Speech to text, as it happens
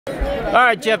All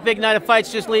right, Jeff, big night of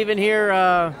fights just leaving here.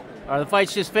 The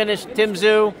fight's just finished. Tim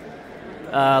Tszyu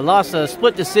lost a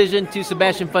split decision to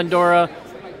Sebastian Fundora.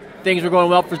 Things were going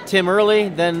well for Tim early.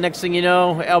 Then next thing you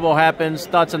know, elbow happens.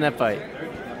 Thoughts on that fight?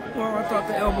 Well, I thought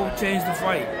the elbow changed the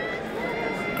fight.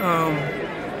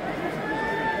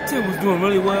 Tim was doing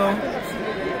really well.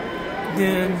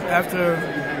 Then after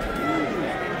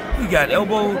he got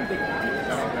elbowed,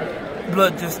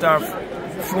 blood just started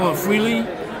flowing freely.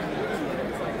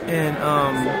 And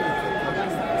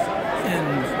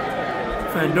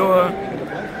Fundora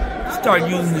started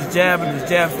using his jab, and his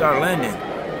jab started landing.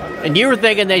 And you were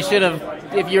thinking they should have,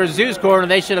 if you're Tszyu's corner,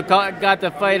 they should have got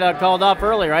the fight called off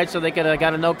early, right? So they could have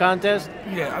got a no contest?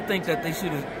 Yeah, I think that they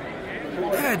should have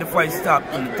had the fight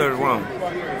stopped in the third round.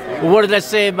 Well, what does that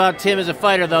say about Tim as a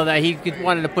fighter, though, that he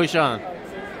wanted to push on?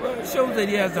 Well, it shows that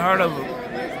he has the heart of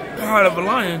a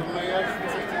lion,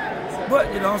 but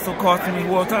it also cost him his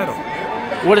world title.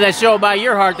 What did that show about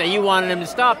your heart that you wanted him to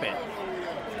stop it?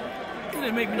 It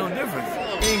didn't make me no difference.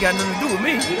 It ain't got nothing to do with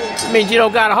me. It means you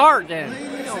don't got a heart, then.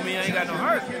 You know me, I ain't got no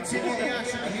heart.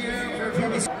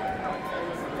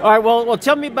 All right, well,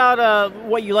 tell me about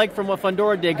what you like from what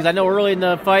Fundora did, because I know early in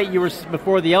the fight,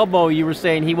 before the elbow, you were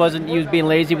saying he was being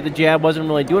lazy with the jab, wasn't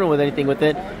really doing anything with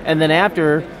it, and then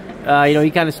after, he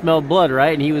kind of smelled blood,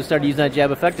 right, and he started using that jab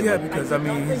effectively. Yeah, because I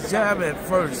mean, his jab at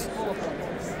first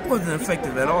wasn't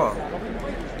effective at all,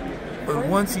 but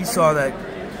once he saw that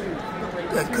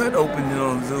cut opening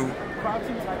on Tszyu,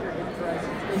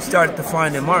 he started to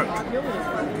find a mark,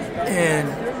 and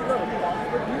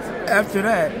after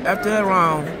that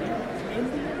round,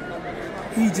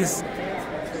 he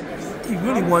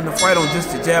really wanted to fight on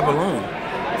just the jab alone.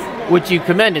 Which you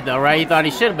commended, though, right? You thought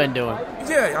he should have been doing.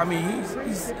 Yeah, I mean,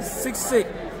 he's 6'6".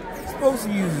 He's supposed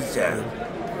to use his jab.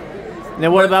 Now,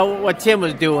 what about what Tim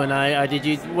was doing?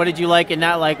 What did you like and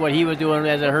not like what he was doing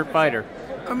as a hurt fighter?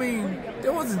 I mean,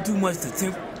 there wasn't too much that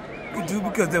Tim could do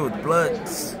because there was blood.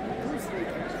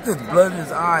 There's blood in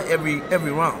his eye every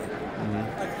round.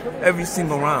 Every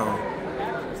single round.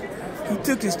 He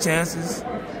took his chances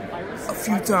a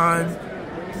few times.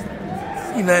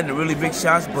 He landed really big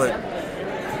shots, but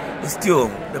still,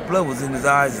 the blood was in his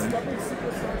eyes and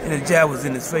the jab was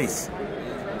in his face.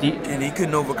 And he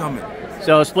couldn't overcome it.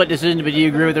 So a split decision, but do you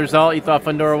agree with the result? You thought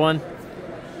Fundora won?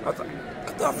 I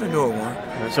thought Fundora won.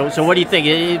 So what do you think?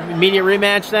 Immediate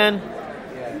rematch then?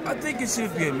 I think it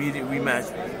should be an immediate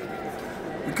rematch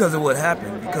because of what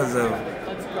happened, because of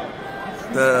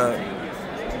the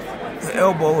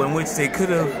elbow in which they could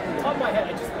have,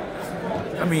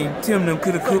 Tim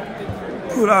could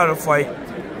have put out a fight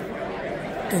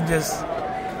and just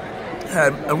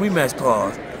had a rematch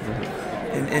clause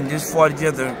and just fought each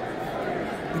other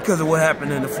because of what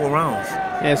happened in the 4 rounds.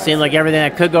 Yeah, it seemed like everything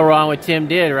that could go wrong with Tim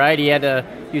did, right? He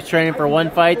was training for one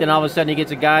fight, then all of a sudden he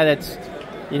gets a guy that's,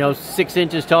 6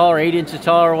 inches tall or 8 inches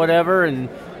tall or whatever, and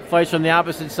fights from the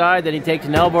opposite side, then he takes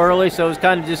an elbow early, so it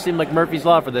kind of just seemed like Murphy's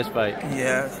Law for this fight.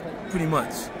 Yeah, pretty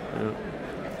much. Yeah.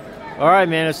 All right,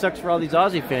 man, it sucks for all these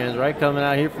Aussie fans, right, coming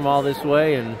out here from all this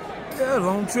way. And yeah,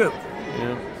 long trip.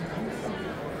 Yeah.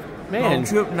 Man. Long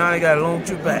trip, now they got a long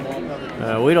trip back.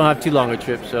 We don't have too long a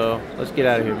trip, so let's get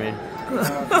out of here, man.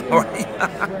 All right.